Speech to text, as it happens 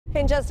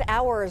In just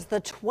hours,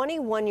 the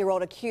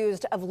 21-year-old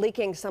accused of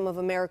leaking some of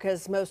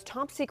America's most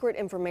top-secret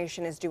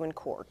information is due in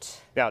court.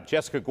 Now,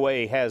 Jessica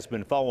Guay has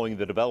been following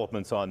the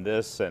developments on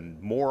this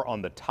and more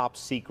on the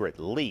top-secret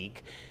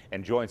leak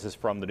and joins us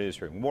from the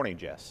newsroom. Good morning,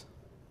 Jess.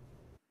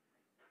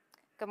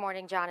 Good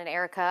morning, John and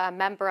Erica. A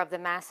member of the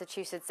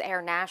Massachusetts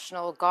Air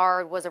National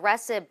Guard was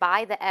arrested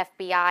by the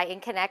FBI in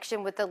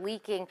connection with the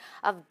leaking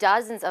of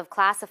dozens of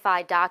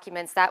classified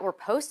documents that were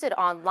posted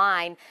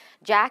online.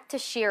 Jack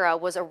Teixeira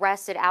was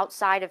arrested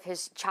outside of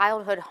his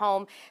childhood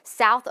home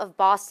south of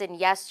Boston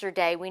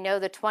yesterday. We know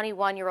the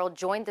 21-year-old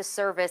joined the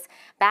service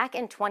back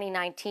in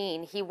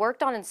 2019. He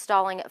worked on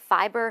installing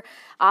fiber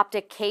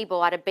optic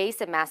cable at a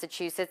base in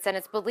Massachusetts, and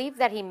it's believed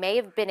that he may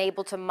have been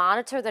able to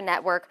monitor the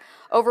network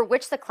over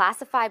which the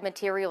classified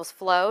materials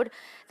flowed.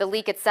 The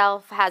leak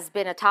itself has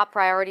been a top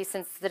priority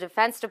since the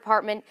Defense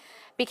Department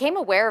became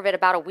aware of it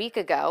about a week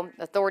ago.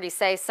 Authorities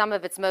say some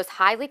of its most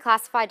highly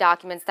classified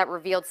documents that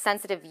revealed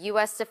sensitive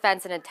U.S.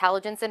 defense and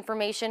intelligence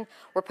information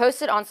were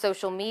posted on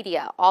social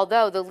media,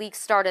 although the leak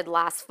started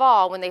last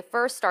fall when they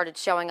first started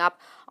showing up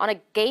on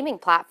a gaming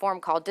platform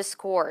called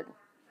Discord.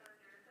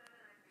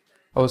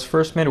 I was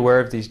first made aware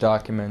of these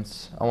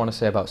documents, I want to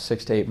say about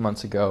 6 to 8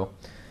 months ago.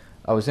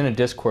 I was in a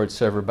Discord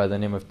server by the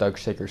name of Doug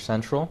Shaker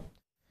Central.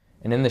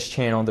 And in this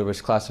channel, there was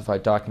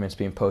classified documents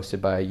being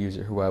posted by a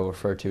user who I will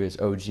refer to as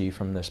OG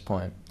from this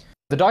point.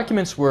 The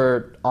documents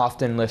were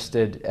often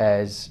listed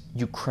as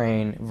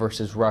Ukraine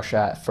versus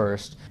Russia at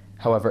first.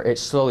 However, it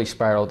slowly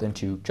spiraled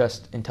into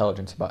just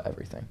intelligence about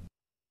everything.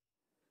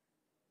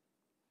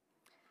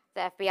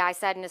 The FBI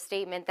said in a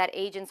statement that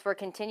agents were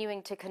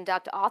continuing to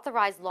conduct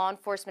authorized law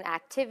enforcement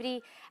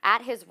activity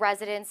at his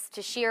residence.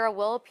 Teixeira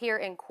will appear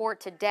in court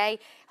today.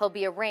 He'll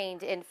be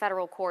arraigned in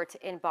federal court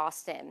in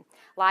Boston.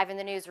 Live in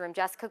the newsroom,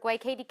 Jessica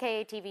Guay,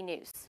 KDKA-TV News.